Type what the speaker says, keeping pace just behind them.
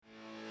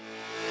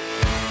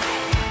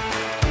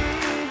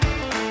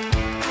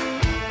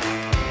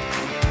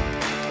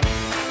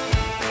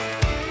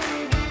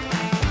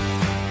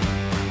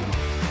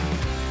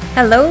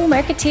Hello,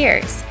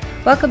 marketeers.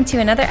 Welcome to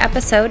another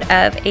episode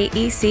of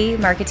AEC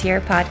Marketeer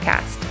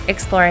Podcast,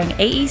 exploring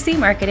AEC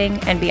marketing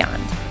and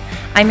beyond.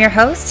 I'm your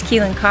host,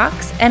 Keelan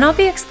Cox, and I'll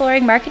be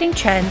exploring marketing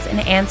trends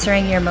and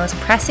answering your most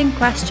pressing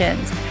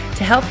questions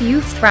to help you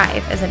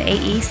thrive as an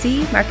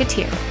AEC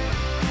marketeer.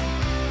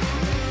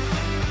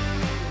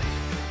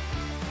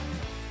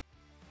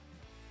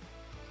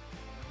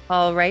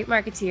 All right,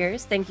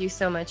 marketeers, thank you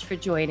so much for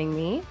joining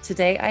me.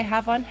 Today I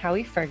have on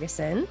Howie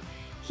Ferguson.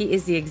 He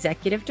is the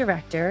Executive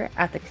Director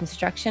at the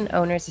Construction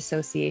Owners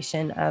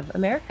Association of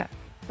America.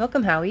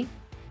 Welcome, Howie.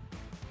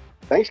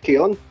 Thanks,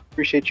 Keelan.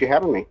 Appreciate you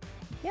having me.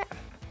 Yeah.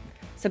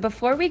 So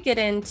before we get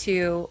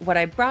into what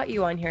I brought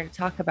you on here to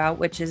talk about,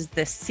 which is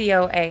the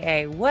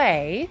COAA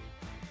way,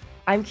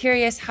 I'm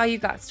curious how you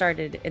got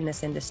started in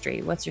this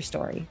industry. What's your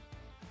story?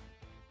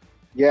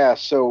 Yeah,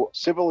 so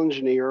civil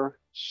engineer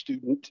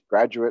student,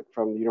 graduate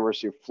from the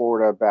University of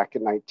Florida back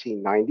in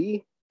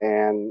 1990,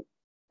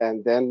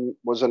 and then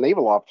was a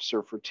naval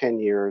officer for 10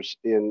 years.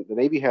 The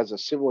Navy has a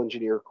civil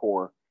engineer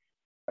corps.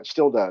 It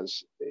still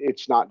does.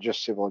 It's not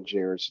just civil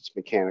engineers, it's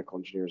mechanical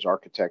engineers,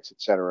 architects,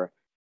 et cetera.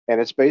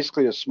 And it's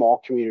basically a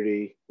small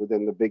community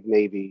within the big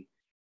Navy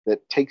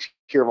that takes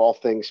care of all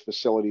things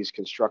facilities,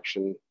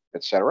 construction,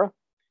 et cetera.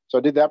 So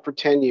I did that for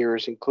 10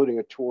 years, including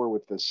a tour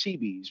with the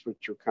Seabees,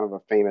 which are kind of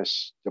a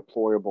famous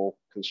deployable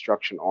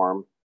construction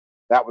arm.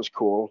 That was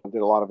cool. I did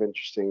a lot of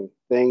interesting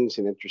things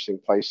in interesting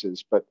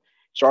places, but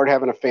started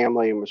having a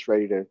family and was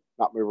ready to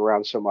not move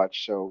around so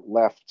much. So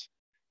left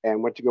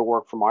and went to go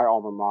work for my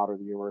alma mater,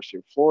 the University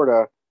of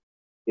Florida,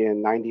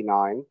 in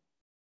 99,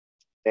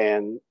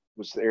 and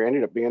was there,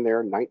 ended up being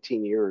there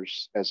 19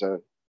 years as a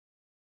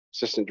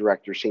assistant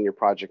director, senior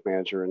project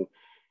manager. And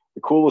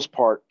the coolest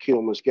part,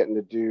 Keelan, was getting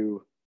to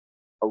do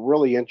a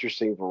really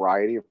interesting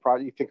variety of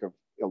projects. You think of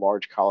a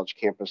large college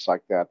campus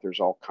like that, there's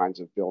all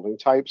kinds of building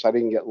types. I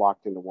didn't get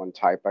locked into one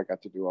type. I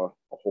got to do a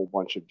whole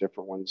bunch of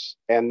different ones.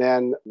 And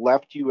then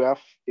left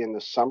UF in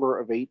the summer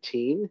of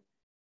 18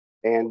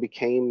 and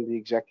became the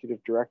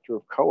executive director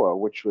of COA,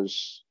 which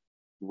was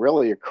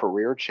really a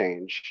career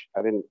change.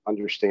 I didn't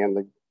understand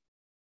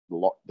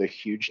the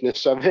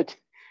hugeness of it,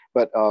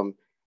 but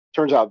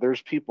turns out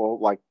there's people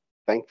like,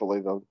 thankfully,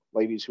 the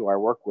ladies who I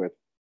work with,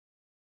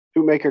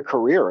 who make a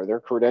career.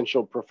 They're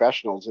credentialed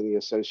professionals in the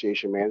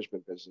association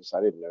management business. I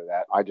didn't know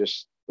that. I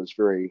just was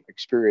very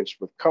experienced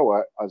with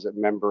COA as a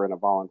member and a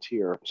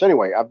volunteer. So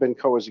anyway, I've been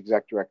COA's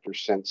exec director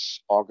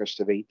since August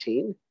of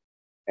 18,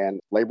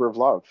 and labor of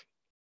love.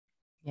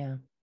 Yeah.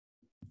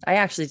 I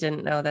actually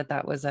didn't know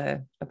that was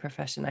a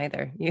profession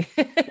either.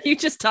 You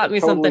just taught me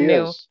something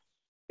new.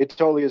 It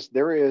totally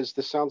is.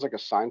 This sounds like a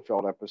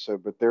Seinfeld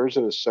episode, but there's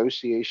an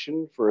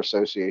association for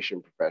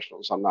association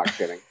professionals. I'm not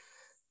kidding.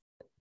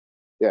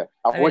 Yeah,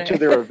 I went to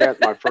their event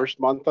my first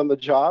month on the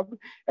job,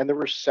 and there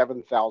were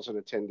 7,000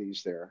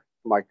 attendees there.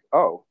 I'm like,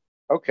 oh,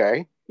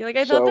 okay. You're like,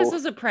 I thought this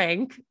was a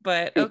prank,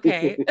 but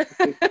okay.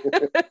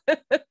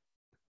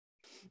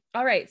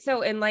 All right,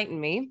 so enlighten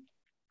me.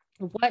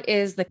 What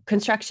is the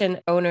Construction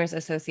Owners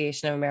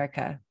Association of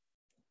America?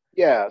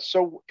 Yeah,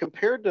 so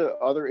compared to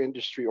other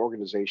industry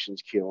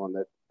organizations, Keelan,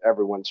 that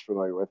everyone's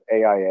familiar with,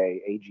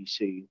 AIA,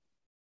 AGC,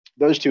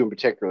 those two in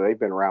particular, they've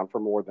been around for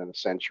more than a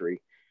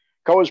century.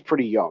 COA is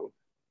pretty young.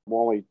 We're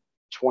only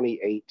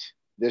 28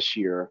 this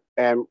year.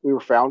 And we were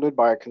founded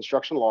by a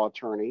construction law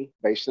attorney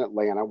based in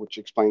Atlanta, which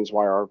explains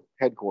why our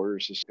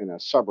headquarters is in a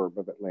suburb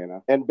of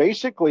Atlanta. And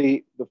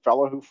basically, the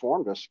fellow who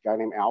formed us, a guy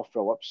named Al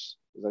Phillips,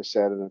 as I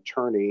said, an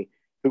attorney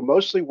who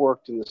mostly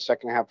worked in the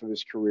second half of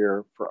his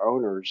career for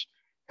owners,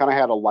 kind of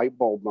had a light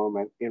bulb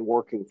moment in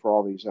working for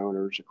all these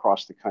owners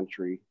across the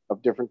country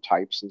of different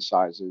types and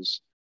sizes,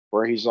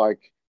 where he's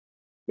like,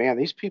 man,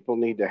 these people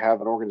need to have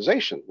an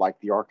organization like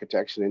the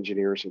architects and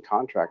engineers and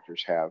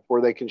contractors have,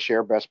 where they can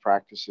share best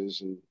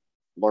practices and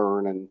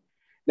learn and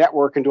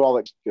network and do all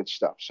that good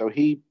stuff. So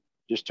he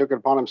just took it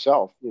upon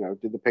himself,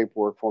 did the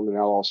paperwork, formed an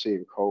LLC,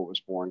 and COA was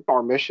born.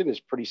 Our mission is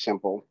pretty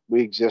simple.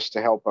 We exist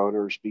to help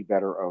owners be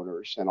better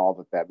owners and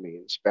all that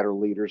means. Better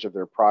leaders of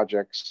their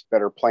projects,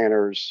 better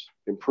planners,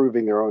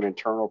 improving their own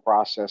internal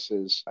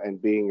processes,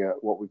 and being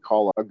what we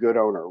call a good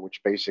owner,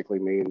 which basically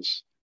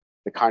means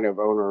the kind of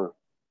owner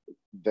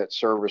that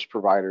service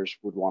providers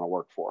would want to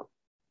work for.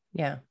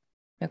 Yeah.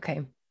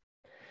 Okay.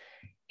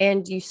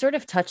 And you sort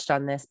of touched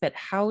on this, but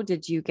how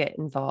did you get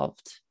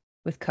involved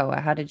with COA?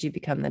 How did you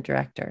become the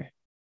director?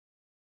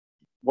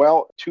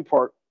 Well,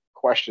 two-part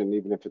question,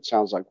 even if it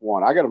sounds like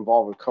one. I got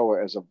involved with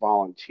COA as a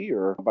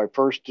volunteer by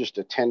first just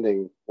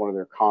attending one of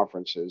their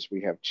conferences.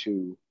 We have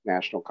 2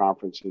 national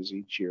conferences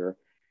each year.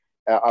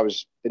 I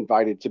was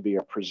invited to be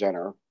a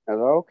presenter. I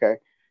thought, okay.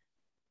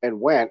 And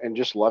went and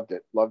just loved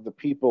it. Loved the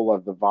people,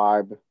 loved the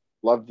vibe,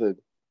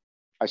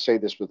 I say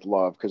this with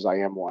love because I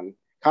am one,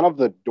 kind of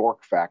the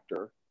dork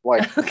factor.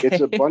 Like okay.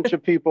 It's a bunch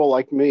of people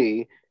like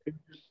me who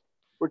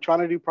we're trying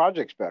to do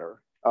projects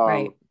better.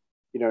 Right.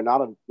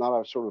 Not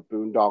a sort of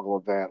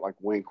boondoggle event like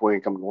wink,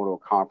 wink, I'm going to a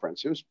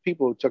conference. It was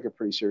people who took it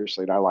pretty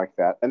seriously, and I like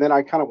that. And then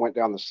I kind of went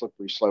down the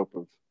slippery slope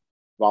of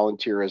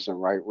volunteerism,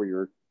 right, where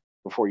you're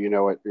before you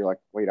know it, you're like,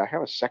 wait, I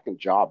have a second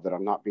job that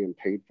I'm not being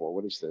paid for.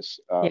 What is this?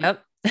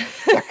 Yep.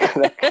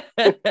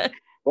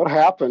 What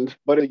happened?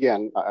 But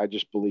again, I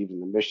just believed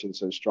in the mission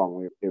so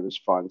strongly. It was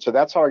fun. So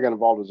that's how I got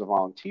involved as a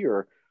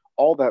volunteer.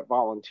 All that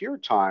volunteer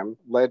time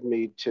led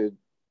me to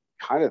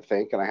kind of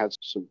think, and I had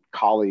some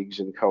colleagues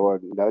in COA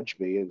nudge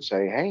me and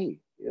say, hey,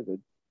 the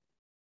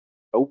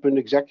open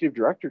executive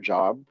director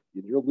job,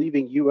 you're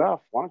leaving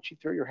UF. Why don't you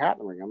throw your hat in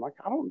the ring? I'm like,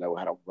 I don't know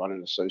how to run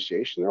an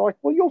association. They're like,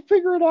 well, you'll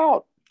figure it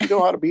out. You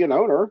know how to be an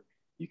owner.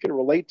 You can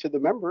relate to the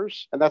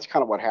members. And that's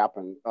kind of what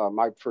happened.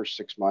 My first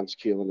 6 months,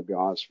 Keelan, to be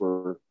honest,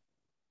 were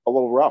a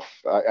little rough.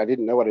 I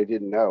didn't know what I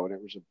didn't know, and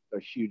it was a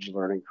huge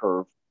learning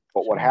curve.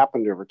 But what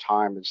happened over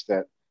time is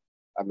that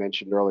I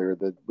mentioned earlier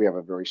that we have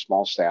a very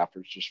small staff.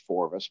 There's just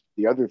four of us.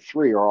 The other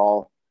three are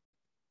all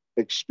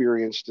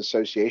experienced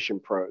association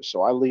pros.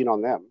 So I lean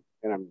on them,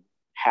 and I'm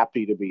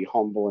happy to be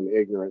humble and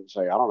ignorant and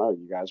say, I don't know,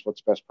 you guys,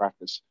 what's best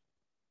practice?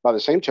 By the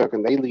same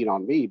token, they lean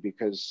on me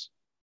because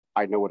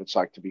I know what it's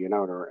like to be an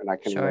owner and I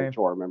can relate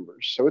to our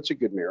members. So it's a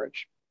good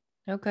marriage.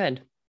 Oh,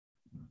 good.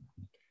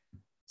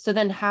 So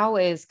then how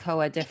is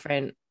COA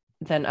different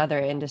than other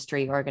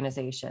industry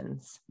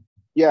organizations?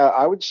 Yeah,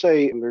 I would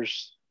say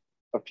there's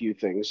a few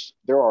things.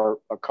 There are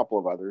a couple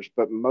of others,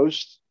 but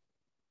most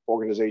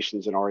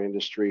organizations in our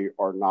industry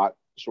are not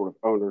sort of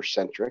owner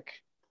centric.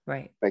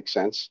 Right. Makes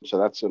sense. So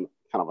that's kind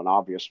of an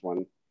obvious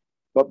one.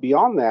 But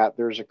beyond that,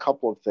 there's a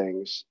couple of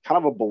things, kind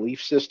of a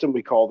belief system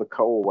we call the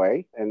COA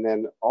way. And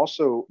then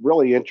also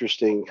really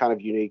interesting, kind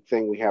of unique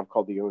thing we have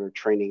called the Owner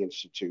Training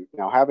Institute.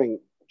 Now, having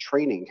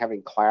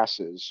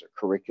classes, a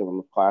curriculum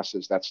of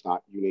classes, that's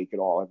not unique at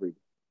all.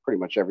 Pretty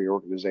much every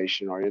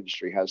organization in our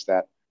industry has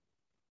that.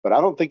 But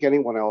I don't think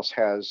anyone else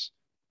has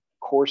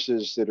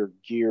courses that are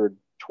geared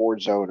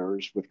towards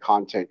owners with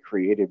content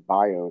created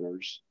by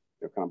owners,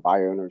 kind of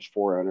by owners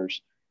for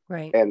owners.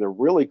 Right. And the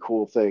really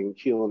cool thing,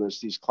 Keelan, is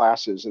these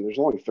classes, and there's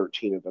only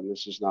 13 of them.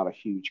 This is not a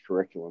huge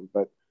curriculum,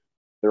 but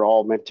they're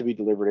all meant to be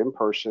delivered in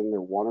person. They're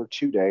 1 or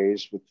 2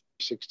 days with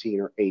 16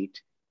 or 8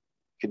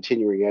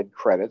 continuing ed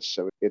credits.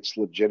 So it's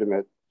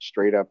legitimate,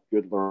 straight up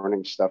good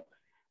learning stuff.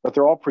 But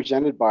they're all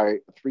presented by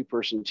a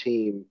 3-person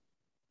team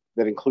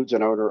that includes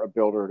an owner, a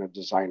builder, and a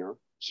designer.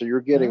 So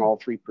you're getting all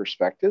 3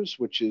 perspectives,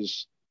 which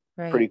is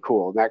pretty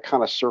cool. And that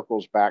kind of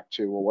circles back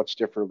to, well, what's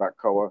different about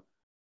COA?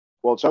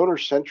 Well, it's owner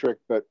centric,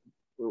 but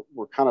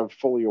we're kind of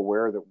fully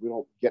aware that we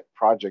don't get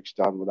projects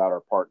done without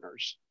our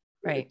partners.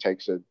 Right. It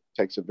takes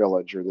a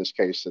village, or in this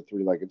case, a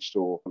 3-legged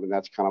stool. I mean,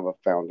 that's kind of a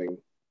founding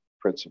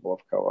principle of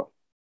COA.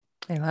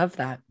 I love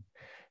that.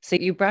 So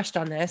you brushed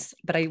on this,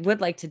 but I would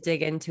like to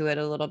dig into it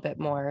a little bit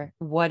more.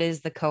 What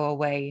is the COA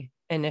Way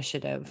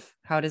initiative?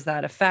 How does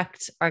that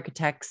affect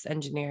architects,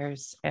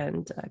 engineers,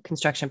 and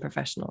construction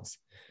professionals?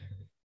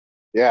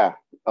 Yeah.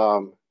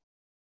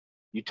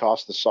 You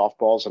toss the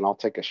softballs and I'll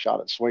take a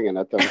shot at swinging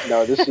at them.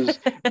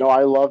 No,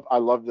 I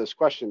love this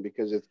question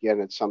because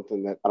it's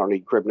something that I don't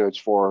need crib notes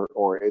for,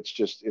 or it's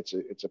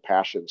a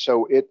passion.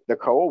 So the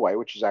COA Way,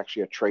 which is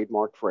actually a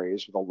trademark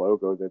phrase with a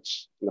logo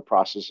that's in the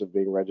process of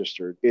being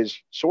registered, is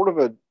sort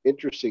of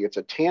it's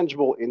a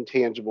tangible,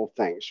 intangible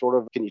thing. Sort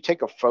of, can you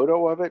take a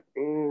photo of it?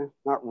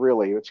 Not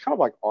really. It's kind of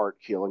like art,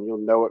 Keel, and you'll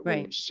know it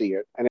when you see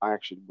it. And I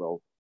actually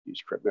will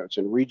use crib notes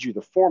and read you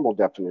the formal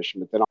definition,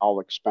 but then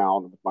I'll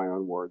expound with my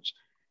own words.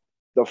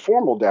 The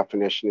formal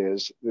definition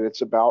is that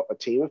it's about a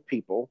team of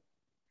people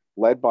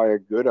led by a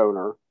good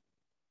owner,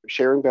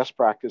 sharing best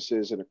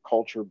practices in a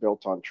culture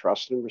built on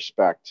trust and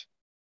respect,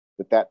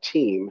 that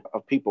team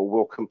of people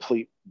will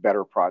complete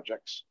better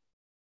projects.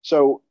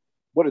 So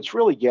what it's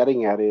really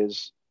getting at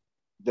is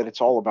that it's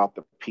all about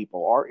the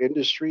people. Our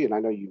industry, and I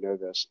know you know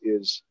this,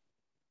 is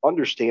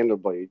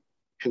understandably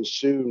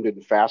consumed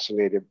and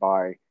fascinated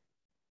by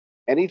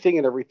anything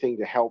and everything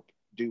to help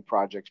do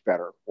projects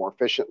better, more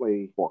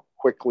efficiently, more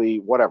quickly,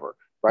 whatever,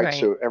 right?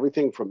 So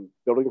everything from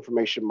building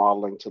information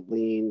modeling to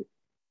lean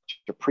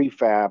to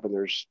prefab, and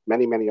there's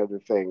many, many other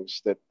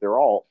things that they're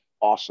all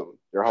awesome.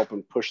 They're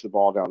helping push the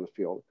ball down the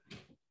field.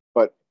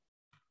 But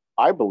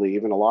I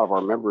believe, and a lot of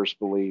our members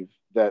believe,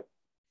 that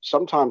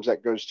sometimes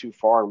that goes too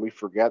far and we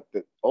forget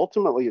that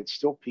ultimately it's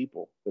still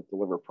people that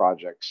deliver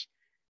projects,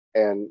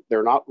 and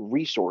they're not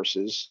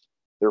resources.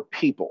 They're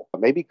people.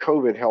 Maybe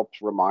COVID helped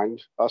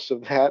remind us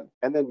of that.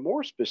 And then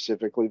more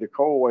specifically, the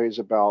COA Way is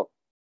about,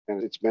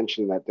 and it's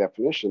mentioned in that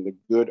definition, the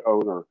good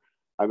owner.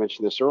 I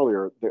mentioned this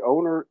earlier, the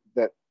owner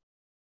that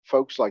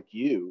folks like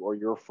you or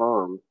your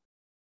firm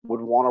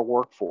would want to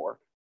work for.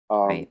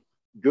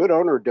 Good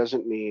owner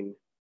doesn't mean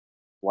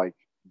like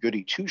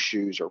goody two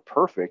shoes or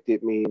perfect.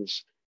 It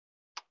means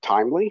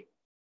timely,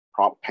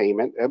 prompt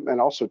payment,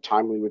 and also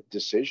timely with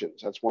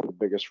decisions. That's one of the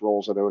biggest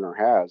roles an owner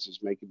has, is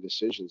making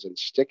decisions and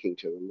sticking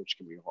to them, which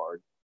can be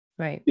hard.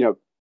 Right.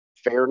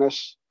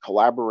 Fairness,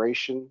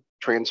 collaboration,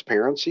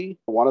 transparency.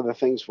 One of the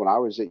things when I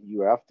was at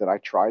UF that I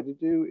tried to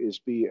do is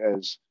be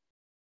as,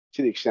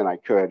 to the extent I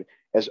could,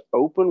 as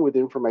open with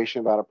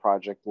information about a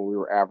project when we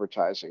were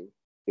advertising,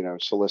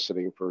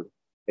 soliciting for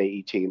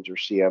AE teams or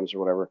CMs or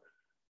whatever,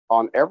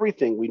 on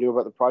everything we knew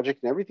about the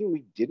project and everything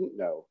we didn't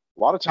know. A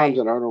lot of times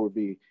an owner would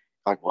be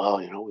like, well,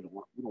 we don't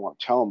want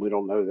to tell them we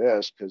don't know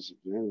this because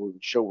then we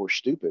would show we're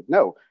stupid.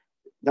 No,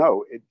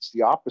 no, it's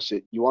the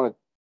opposite. You want to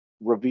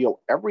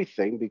reveal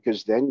everything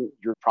because then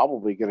you're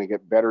probably going to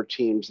get better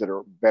teams that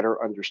are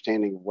better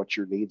understanding of what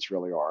your needs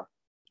really are.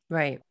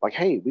 Right. Like,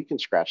 hey, we can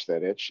scratch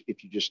that itch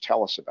if you just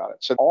tell us about it.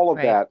 So all of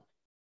Right. that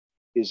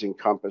is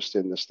encompassed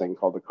in this thing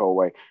called the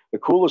COA. The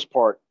coolest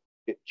part,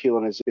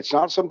 Keelan, is it's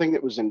not something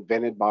that was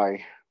invented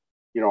by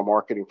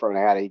marketing for an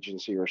ad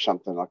agency or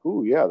something like,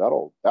 oh yeah,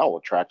 that'll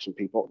attract some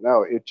people.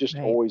 No, it just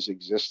Right. always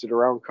existed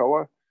around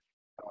COA.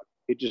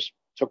 It just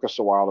took us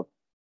a while to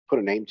put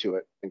a name to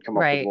it and come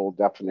up with a Right. little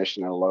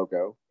definition and a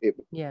logo. It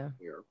Yeah.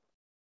 here.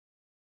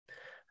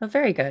 Well,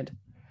 very good.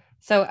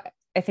 So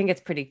I think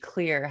it's pretty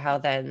clear how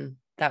then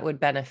that would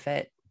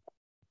benefit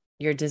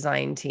your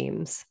design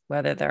teams,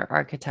 whether they're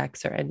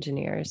architects or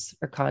engineers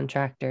or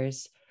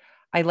contractors.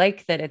 I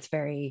like that it's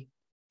very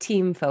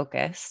team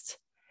focused.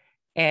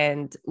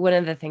 And one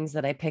of the things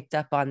that I picked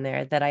up on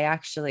there that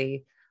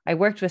I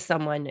worked with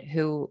someone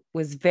who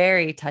was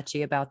very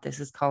touchy about this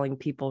is calling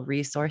people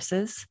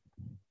resources.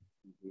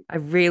 I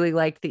really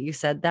like that you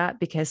said that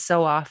because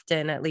so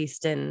often, at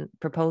least in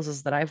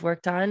proposals that I've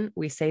worked on,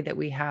 we say that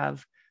we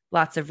have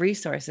lots of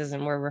resources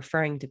and we're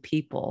referring to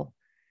people.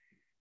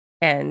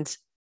 And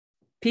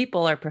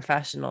people are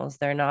professionals.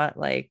 They're not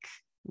like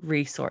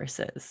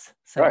resources.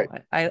 So Right.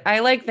 I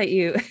like that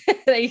you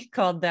that you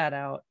called that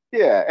out.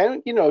 Yeah,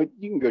 and you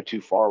can go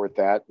too far with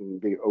that and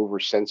be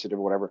oversensitive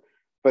or whatever.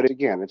 But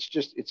again,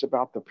 it's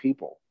about the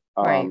people.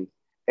 Right.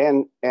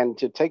 And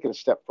to take it a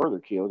step further,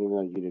 Keel, even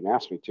though you didn't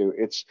ask me to,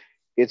 it's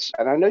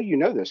and I know you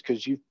know this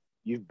because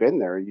you've been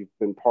there, you've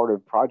been part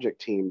of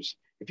project teams.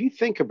 If you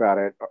think about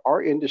it,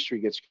 our industry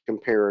gets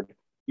compared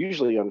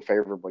usually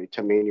unfavorably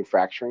to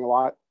manufacturing a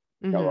lot.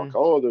 Like, Mm-hmm.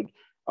 oh,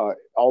 the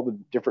all the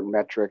different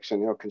metrics,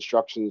 and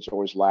construction is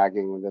always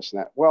lagging with this and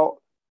that.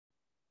 Well,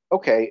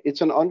 okay,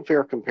 it's an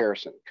unfair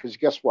comparison because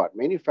guess what?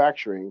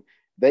 Manufacturing,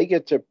 they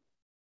get to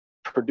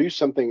produce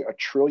something a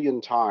trillion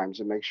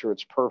times and make sure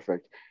it's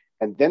perfect,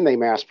 and then they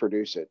mass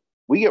produce it.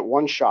 We get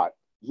one shot,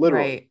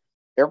 literally, Right.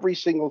 every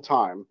single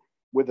time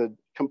with a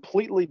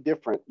completely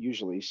different,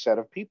 usually, set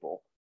of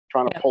people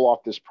trying to Yeah. pull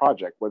off this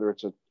project, whether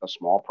it's a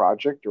small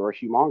project or a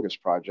humongous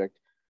project.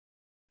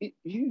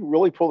 You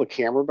really pull the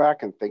camera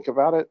back and think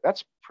about it,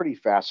 that's pretty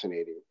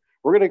fascinating.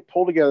 We're going to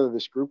pull together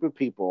this group of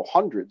people,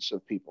 hundreds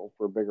of people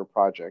for a bigger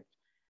project,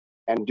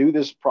 and do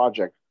this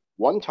project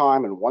one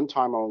time and one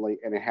time only,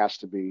 and it has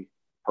to be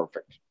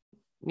perfect.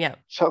 Yeah.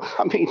 So,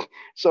 I mean,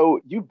 so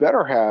you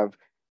better have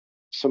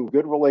some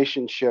good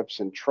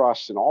relationships and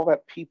trust and all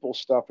that people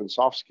stuff and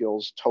soft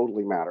skills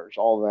totally matters.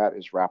 All that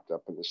is wrapped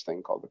up in this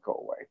thing called the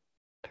COA.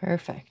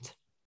 Perfect.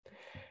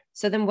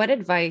 So then what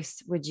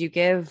advice would you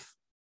give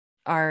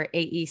our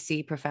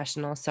AEC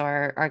professionals, so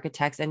our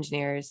architects,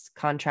 engineers,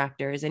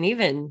 contractors, and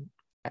even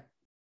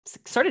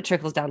sort of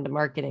trickles down to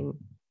marketing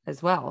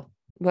as well?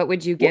 What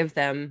would you Well, give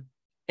them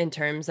in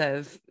terms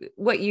of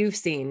what you've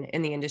seen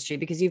in the industry?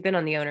 Because you've been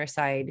on the owner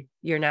side,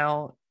 you're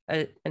now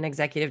an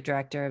executive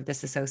director of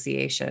this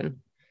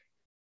association.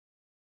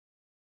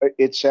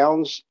 it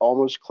sounds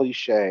almost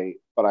cliche,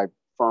 but I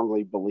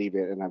firmly believe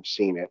it and I've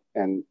seen it.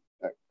 And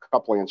a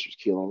couple answers,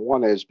 Keelan.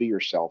 One is be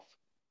yourself.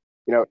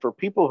 For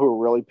people who are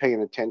really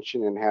paying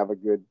attention and have a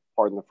good,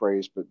 pardon the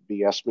phrase, but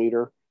BS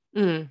meter,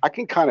 Mm, I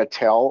can kind of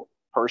tell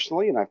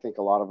personally, and I think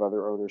a lot of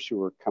other owners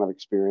who are kind of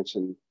experienced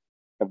and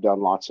have done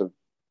lots of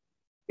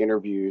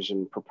interviews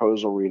and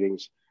proposal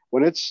readings,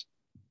 when it's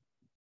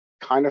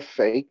kind of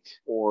faked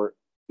or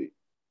I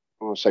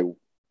want to say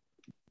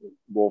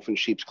wolf in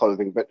sheep's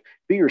clothing, but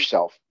be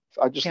yourself.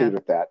 I just yeah. leave it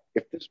at that.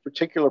 If this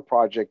particular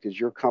project is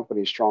your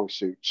company's strong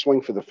suit,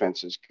 swing for the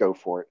fences, go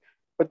for it.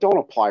 But don't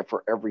apply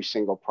for every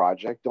single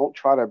project. Don't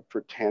try to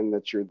pretend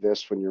that you're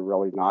this when you're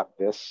really not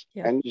this.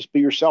 Yeah. And just be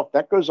yourself.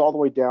 That goes all the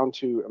way down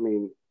to, I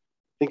mean,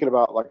 thinking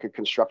about like a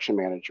construction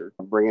manager,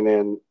 bringing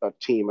in a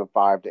team of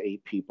 5 to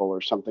 8 people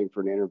or something for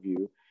an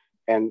interview.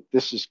 And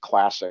this is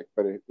classic,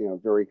 but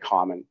very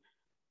common.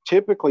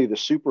 Typically, the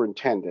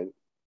superintendent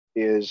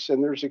is,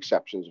 and there's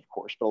exceptions, of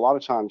course, but a lot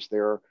of times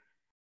they're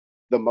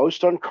the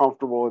most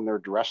uncomfortable in their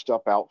dressed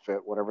up outfit,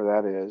 whatever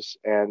that is,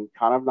 and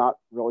kind of not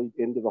really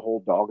into the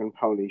whole dog and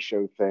pony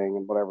show thing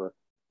and whatever.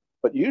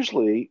 But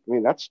usually, I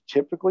mean, that's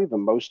typically the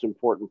most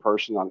important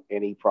person on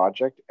any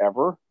project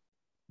ever,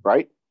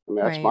 right? I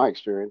mean, that's Right. my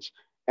experience.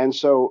 And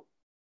so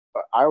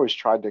I always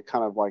tried to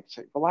kind of like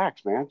say,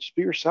 relax, man, just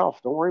be yourself.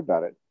 Don't worry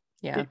about it.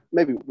 Yeah.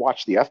 Maybe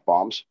watch the F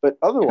bombs, but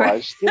Right.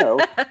 otherwise,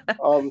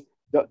 um,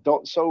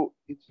 don't, so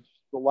it's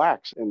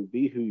relax and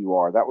be who you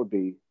are. That would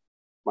be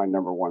my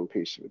number one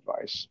piece of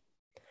advice.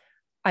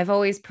 I've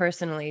always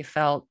personally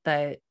felt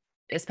that,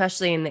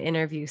 especially in the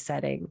interview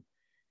setting,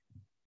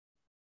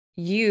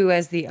 you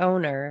as the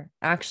owner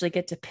actually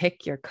get to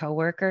pick your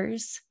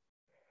coworkers.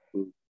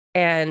 Mm.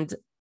 And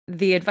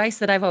the advice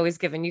that I've always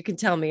given, you can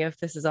tell me if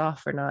this is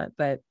off or not,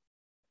 but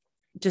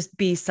just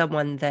be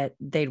someone that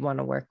they'd want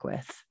to work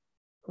with.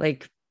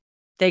 Like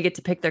they get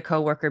to pick their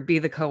coworker, be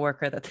the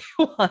coworker that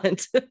they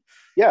want.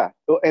 Yeah.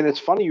 And it's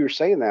funny you're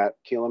saying that,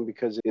 Keelan,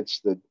 because it's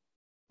the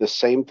the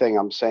same thing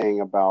I'm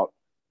saying about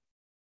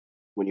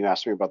when you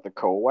asked me about the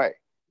co-away.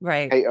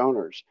 Right. Hey,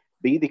 owners,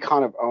 be the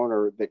kind of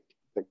owner that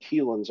the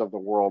Keelans of the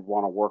world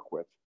want to work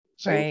with.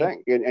 Same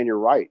Right. thing. And you're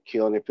right,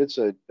 Keelan, if it's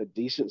a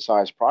decent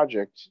sized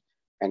project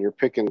and you're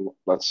picking,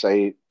 let's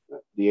say,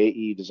 the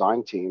AE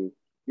design team,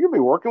 you're going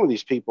to be working with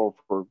these people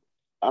for,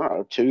 I don't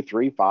know, 2,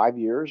 3, 5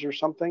 years or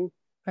something.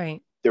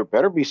 Right. There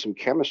better be some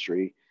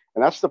chemistry.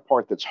 And that's the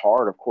part that's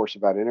hard, of course,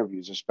 about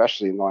interviews,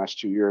 especially in the last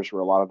 2 years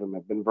where a lot of them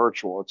have been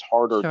virtual. It's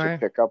harder to Sure.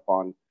 pick up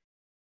on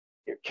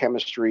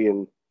chemistry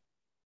and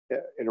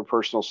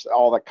interpersonal,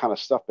 all that kind of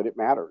stuff, but it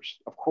matters.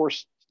 Of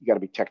course, you got to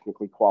be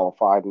technically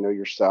qualified and know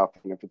your stuff.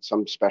 And if it's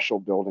some special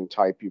building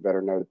type, you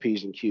better know the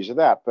P's and Q's of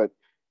that. But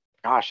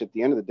gosh, at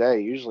the end of the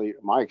day, usually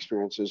my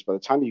experience is by the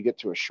time you get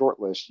to a short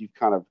list, you've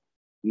kind of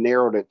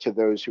narrowed it to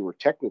those who are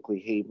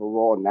technically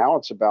capable. And now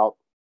it's about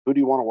who do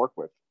you want to work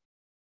with?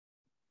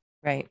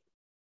 Right.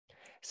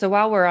 So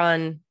while we're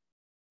on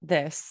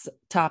this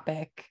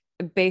topic,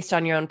 based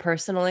on your own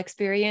personal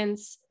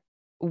experience,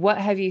 what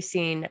have you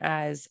seen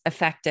as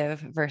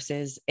effective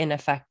versus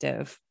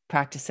ineffective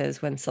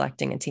practices when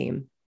selecting a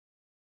team?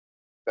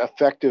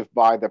 Effective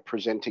by the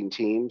presenting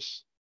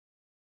teams.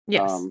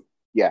 Yes.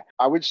 Yeah,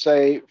 I would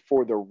say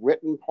for the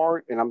written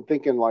part, and I'm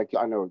thinking like,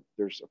 I know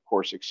there's, of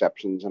course,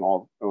 exceptions and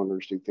all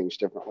owners do things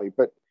differently.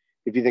 But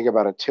if you think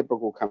about a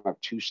typical kind of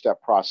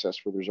two-step process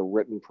where there's a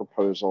written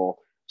proposal,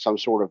 some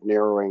sort of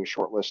narrowing,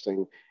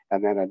 shortlisting,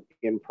 and then an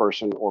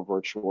in-person or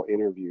virtual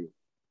interview,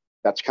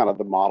 that's kind of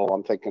the model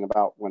I'm thinking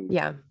about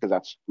Yeah. because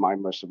that's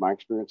most of my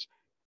experience.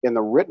 In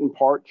the written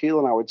part,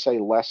 Keelan, I would say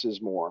less is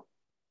more.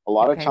 A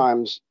lot of Okay.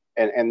 times,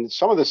 and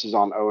some of this is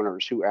on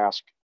owners who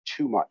ask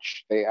too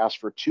much. They ask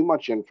for too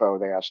much info.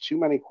 They ask too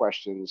many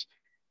questions.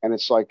 And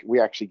it's like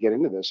we actually get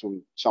into this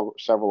in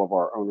several of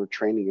our owner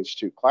training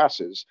institute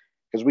classes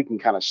because we can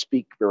kind of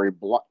speak very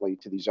bluntly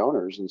to these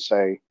owners and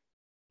say,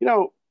 you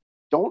know,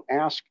 don't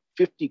ask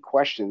 50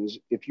 questions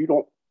if you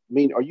don't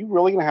are you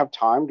really going to have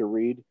time to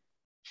read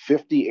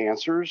 50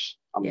 answers?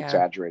 I'm Yeah.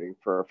 exaggerating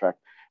for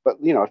effect. But,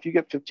 if you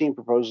get 15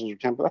 proposals or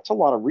 10, that's a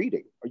lot of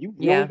reading. Are you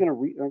really Yeah. going to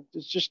read?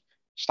 It's just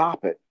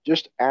stop it.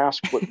 Just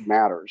ask what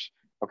matters.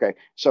 Okay.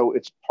 So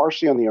it's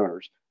partially on the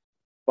owners,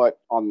 but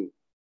on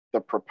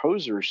the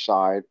proposer's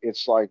side,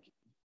 it's like,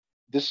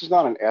 this is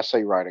not an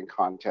essay writing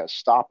contest.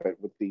 Stop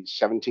it with these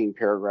 17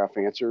 paragraph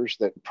answers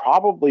that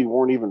probably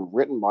weren't even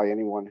written by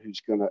anyone who's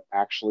going to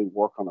actually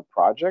work on the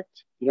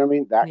project. You know what I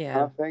mean? That kind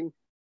Yeah. of thing.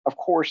 Of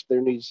course,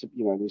 there needs to,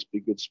 needs to be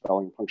good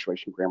spelling,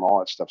 punctuation, grammar, all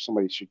that stuff.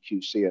 Somebody should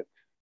QC it,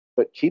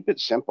 but keep it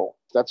simple.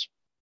 That's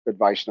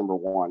advice number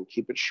one.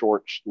 Keep it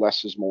short.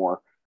 Less is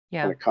more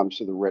Yeah. when it comes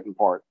to the written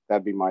part.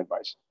 That'd be my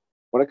advice.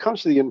 When it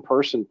comes to the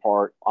in-person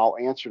part, I'll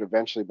answer it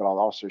eventually, but I'll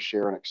also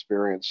share an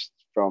experience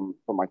from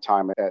my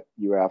time at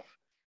UF,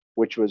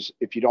 which was,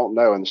 if you don't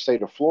know, in the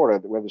state of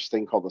Florida, we have this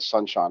thing called the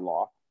Sunshine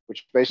Law,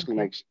 which basically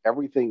Okay. makes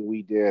everything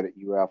we did at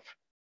UF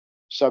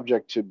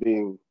subject to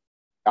being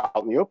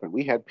out in the open.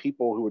 We had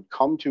people who would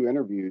come to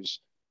interviews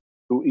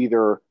who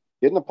either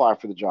didn't apply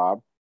for the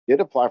job, did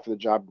apply for the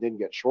job, didn't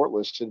get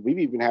shortlisted. We've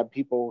even had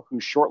people who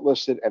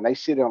shortlisted and they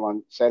sat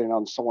in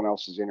on someone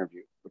else's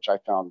interview, which I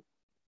found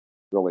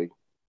really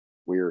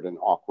weird and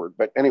awkward.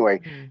 But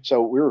anyway,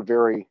 so we were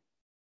very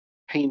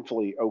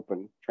painfully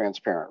open,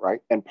 transparent,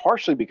 right? And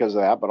partially because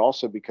of that, but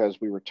also because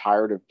we were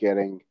tired of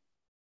getting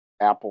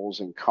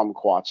apples and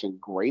kumquats and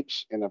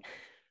grapes in a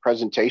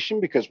presentation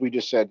because we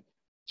just said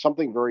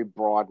something very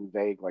broad and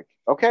vague, like,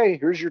 okay,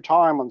 here's your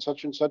time on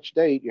such and such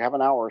date. You have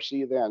an hour. See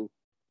you then.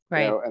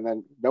 Right. And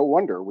then no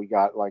wonder we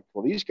got like,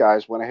 well, these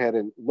guys went ahead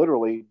and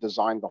literally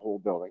designed the whole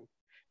building.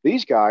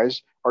 These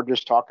guys are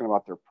just talking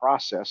about their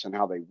process and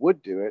how they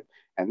would do it.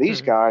 And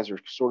these guys are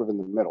sort of in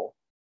the middle.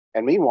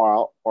 And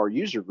meanwhile, our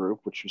user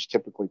group, which was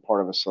typically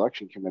part of a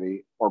selection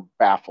committee, are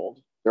baffled.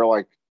 They're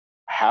like,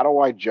 how do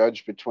I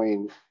judge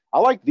between, I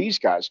like these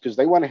guys because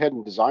they went ahead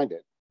and designed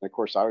it. And of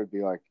course, I would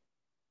be like,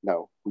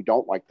 no, we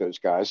don't like those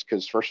guys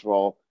because first of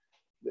all,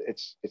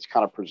 it's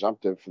kind of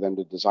presumptive for them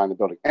to design the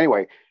building.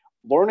 Anyway,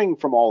 learning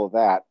from all of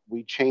that,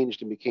 we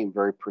changed and became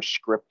very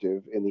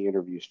prescriptive in the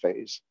interviews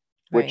phase,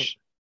 which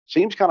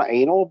seems kind of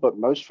anal, but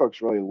most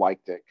folks really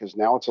liked it because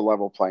now it's a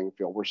level playing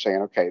field. We're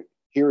saying, okay,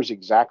 here's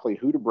exactly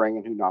who to bring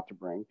and who not to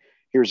bring.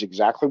 Here's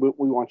exactly what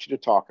we want you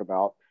to talk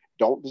about.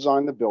 Don't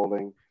design the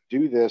building.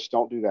 Do this,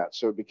 don't do that.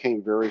 So it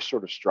became very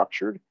sort of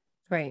structured.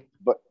 Right.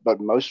 But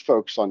most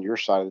folks on your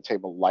side of the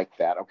table like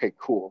that. Okay,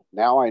 cool.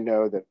 Now I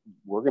know that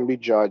we're going to be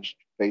judged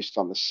based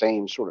on the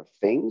same sort of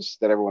things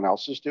that everyone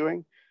else is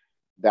doing.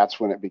 That's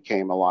when it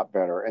became a lot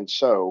better. And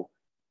so,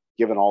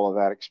 given all of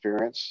that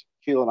experience,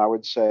 Keelan, I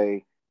would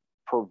say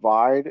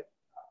provide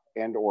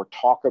and or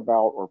talk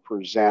about or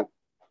present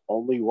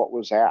only what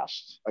was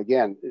asked.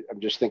 Again,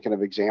 I'm just thinking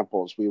of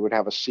examples. We would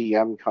have a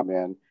CM come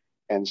in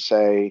and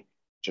say,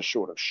 to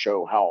sort of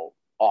show how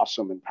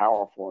awesome and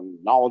powerful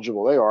and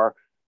knowledgeable they are.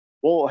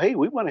 Well, hey,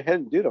 we went ahead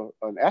and did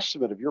an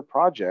estimate of your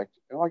project.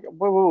 And like,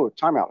 whoa,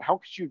 time out. How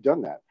could you have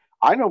done that?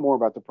 I know more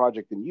about the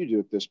project than you do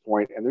at this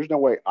point, and there's no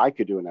way I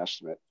could do an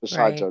estimate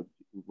besides a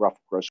rough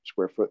gross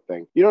square foot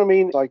thing. You know what I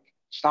mean? Like,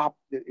 stop.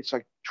 It's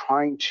like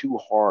trying too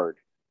hard.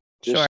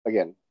 Sure. Just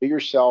again, be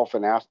yourself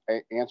and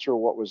answer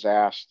what was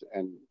asked,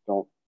 and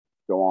don't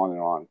go on and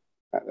on.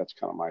 That's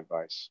kind of my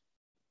advice.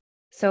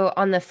 So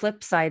on the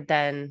flip side,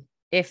 then,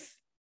 if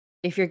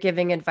you're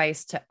giving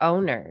advice to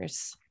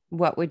owners,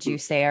 what would you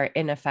say are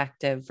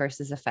ineffective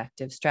versus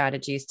effective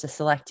strategies to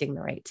selecting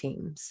the right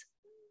teams?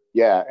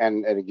 Yeah,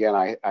 and again,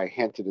 I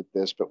hinted at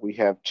this, but we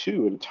have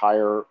two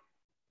entire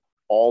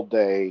all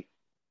day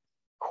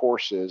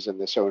courses in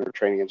this owner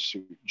training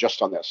institute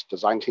just on this: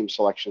 design team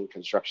selection,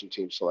 construction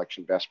team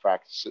selection, best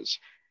practices.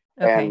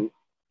 Okay. And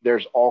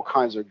there's all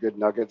kinds of good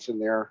nuggets in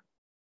there,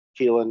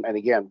 Keelan, and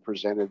again,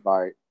 presented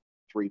by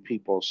three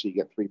people, so you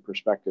get three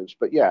perspectives.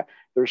 But yeah,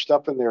 there's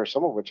stuff in there,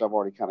 some of which I've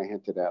already kind of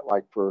hinted at,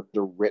 like for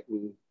the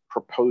written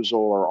proposal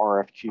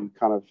or RFQ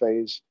kind of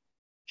phase.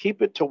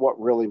 Keep it to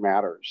what really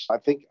matters. I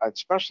think,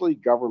 especially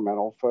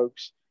governmental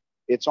folks,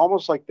 it's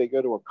almost like they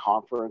go to a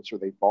conference or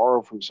they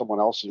borrow from someone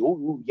else. And,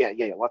 oh, yeah,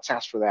 let's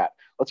ask for that.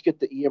 Let's get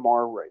the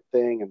EMR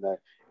thing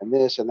and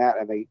this and that.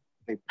 And they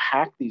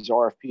pack these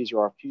RFPs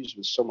or RFQs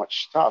with so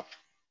much stuff.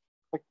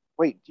 Like,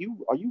 wait,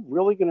 are you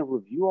really going to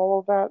review all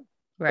of that?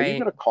 Are you Right.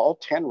 going to call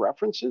 10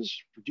 references?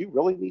 Do you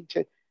really need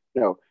to,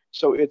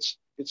 So it's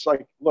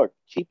like, look,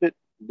 keep it,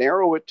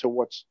 narrow it to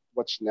what's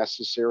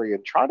necessary,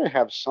 and try to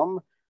have some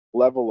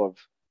level of,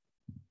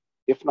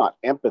 if not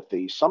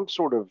empathy, some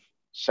sort of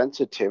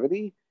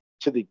sensitivity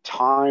to the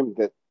time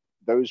that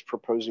those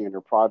proposing in their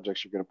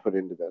projects are going to put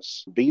into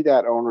this. Be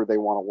that owner they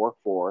want to work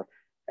for,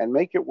 and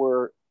make it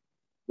where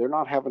they're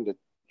not having to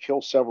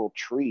kill several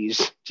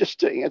trees just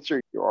to answer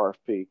your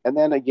RFP. And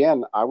then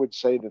again, I would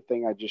say the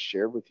thing I just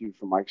shared with you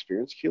from my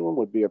experience, Keelan,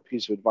 would be a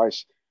piece of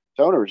advice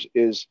to owners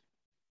is,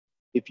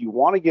 if you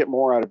want to get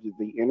more out of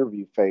the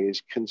interview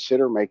phase,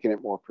 consider making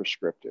it more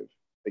prescriptive.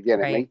 Again,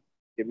 Right.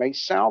 it may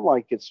sound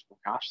like it's,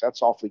 gosh,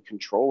 that's awfully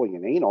controlling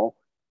and anal.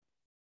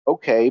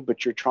 Okay,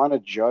 but you're trying to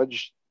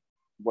judge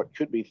what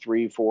could be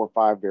 3, 4,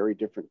 5 very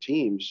different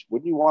teams.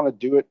 Wouldn't you want to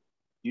do it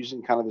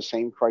using kind of the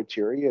same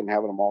criteria and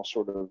having them all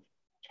sort of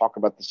talk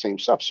about the same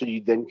stuff, so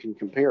you then can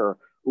compare?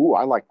 Ooh,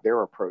 I like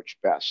their approach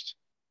best.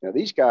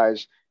 These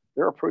guys,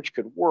 their approach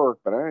could work,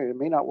 but it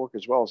may not work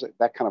as well as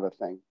that kind of a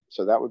thing.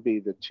 So that would be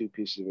the two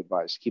pieces of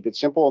advice. Keep it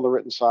simple on the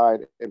written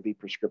side and be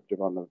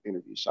prescriptive on the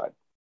interview side.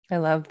 I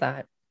love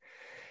that.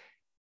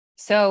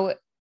 So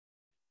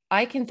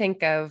I can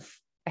think of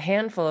a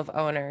handful of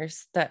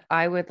owners that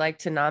I would like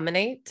to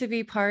nominate to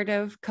be part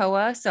of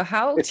COA. So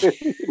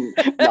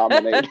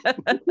Nominate.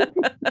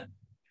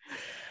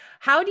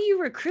 How do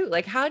you recruit?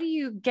 Like, how do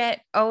you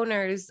get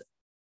owners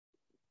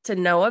to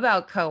know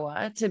about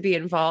COA, to be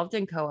involved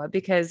in COA?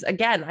 Because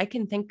again, I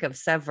can think of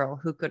several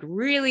who could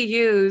really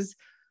use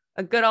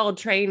a good old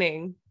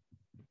training.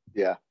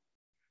 Yeah.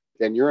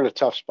 And you're in a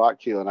tough spot,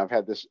 Keelan. I've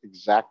had this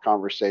exact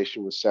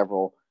conversation with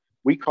several.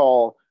 We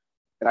call,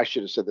 and I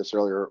should have said this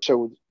earlier,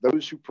 so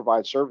those who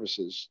provide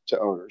services to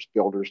owners,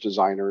 builders,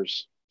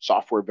 designers,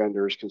 software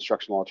vendors,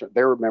 construction alternatives,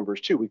 they're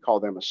members too. We call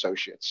them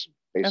associates,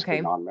 basically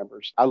Okay.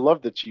 non-members. I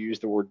love that you use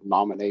the word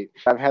nominate.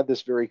 I've had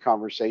this very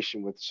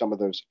conversation with some of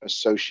those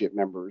associate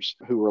members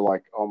who were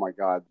like, oh my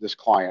God, this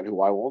client,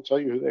 who I won't tell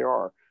you who they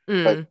are,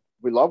 but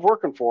we love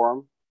working for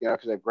them,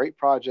 because they have great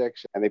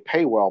projects and they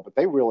pay well, but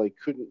they really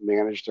couldn't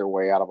manage their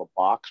way out of a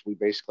box. We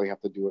basically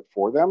have to do it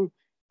for them.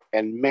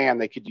 And man,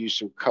 they could use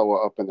some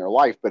COA up in their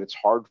life, but it's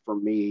hard for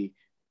me,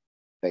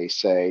 they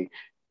say,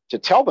 to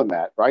tell them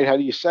that, right? How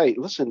do you say,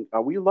 listen,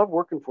 we love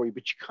working for you,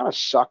 but you kind of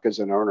suck as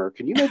an owner.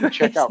 Can you maybe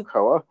check out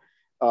COA?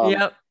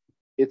 Yep.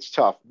 It's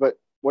tough, but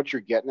what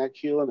you're getting at,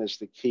 Keelan, is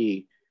the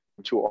key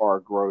to our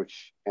growth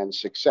and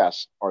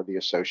success are the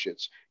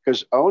associates,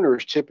 because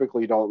owners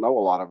typically don't know a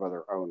lot of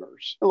other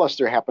owners unless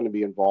they happen to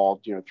be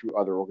involved, through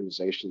other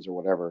organizations or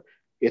whatever.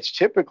 It's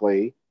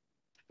typically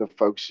the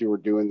folks who are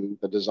doing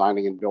the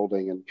designing and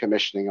building and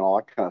commissioning and all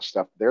that kind of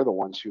stuff. They're the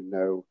ones who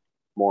know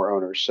more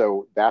owners.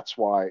 So that's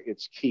why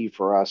it's key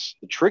for us.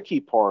 The tricky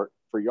part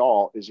for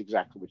y'all is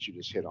exactly what you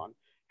just hit on.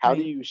 How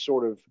do you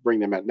sort of bring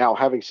them in? Now,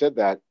 having said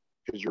that,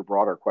 because your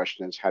broader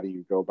question is, how do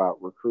you go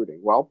about recruiting?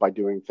 Well, by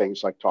doing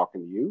things like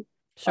talking to you.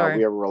 Sure.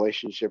 We have a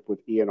relationship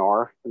with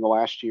ENR in the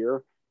last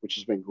year, which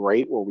has been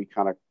great, where we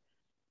kind of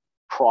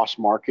cross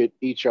market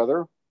each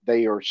other.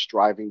 They are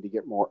striving to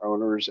get more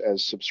owners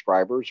as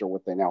subscribers, or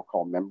what they now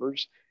call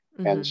members.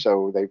 Mm-hmm. And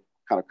so they've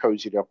kind of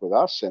cozied up with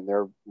us, and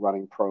they're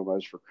running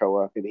promos for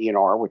COA and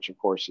ENR, which of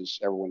course is,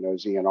 everyone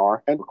knows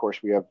ENR. And of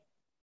course we have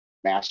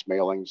mass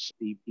mailings,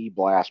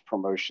 e-blast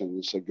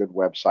promotions, a good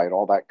website,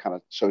 all that kind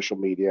of social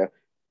media.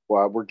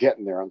 Well, we're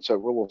getting there. And so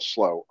we're a little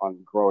slow on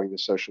growing the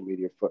social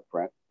media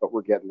footprint, but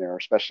we're getting there,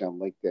 especially on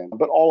LinkedIn.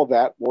 But all of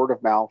that, word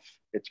of mouth,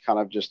 it's kind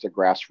of just a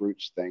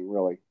grassroots thing,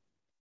 really.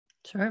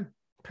 Sure.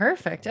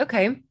 Perfect.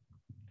 Okay.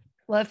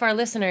 Well, if our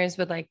listeners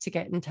would like to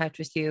get in touch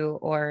with you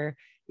or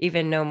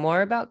even know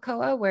more about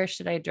COA, where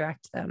should I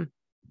direct them?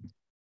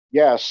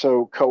 Yeah,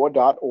 so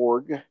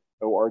coa.org,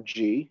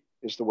 O-R-G,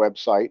 is the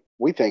website.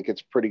 We think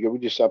it's pretty good. We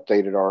just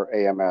updated our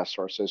AMS,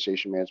 our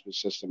Association Management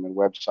System, and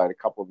website a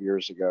couple of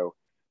years ago.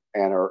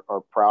 and are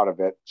proud of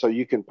it. So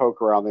you can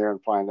poke around there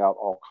and find out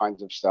all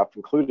kinds of stuff,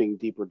 including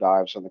deeper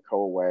dives on the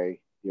COA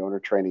Way, the Owner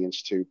Training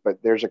Institute.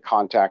 But there's a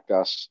contact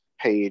us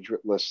page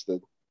that lists the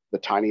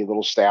tiny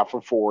little staff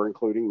of 4,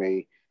 including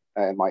me,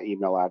 and my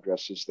email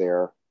address is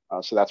there.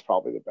 So that's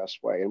probably the best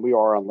way. And we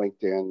are on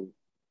LinkedIn,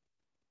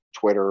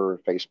 Twitter,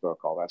 Facebook,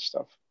 all that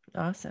stuff.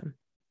 Awesome.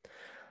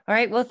 All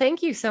right. Well,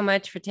 thank you so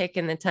much for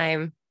taking the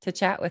time to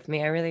chat with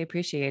me. I really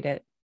appreciate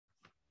it.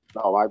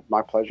 Oh,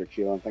 my pleasure,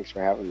 Keelan. Thanks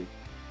for having me.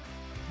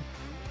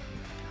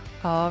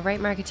 All right,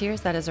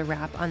 Marketeers, that is a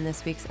wrap on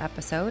this week's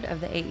episode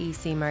of the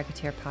AEC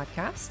Marketeer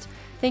Podcast.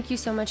 Thank you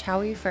so much,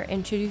 Howie, for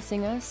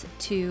introducing us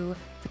to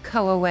the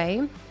COA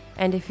Way.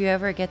 And if you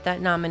ever get that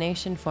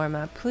nomination form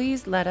up,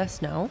 please let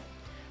us know.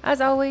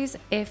 As always,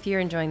 if you're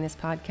enjoying this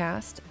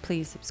podcast,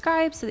 please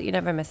subscribe so that you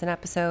never miss an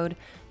episode.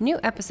 New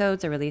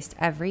episodes are released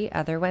every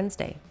other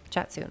Wednesday.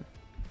 Chat soon.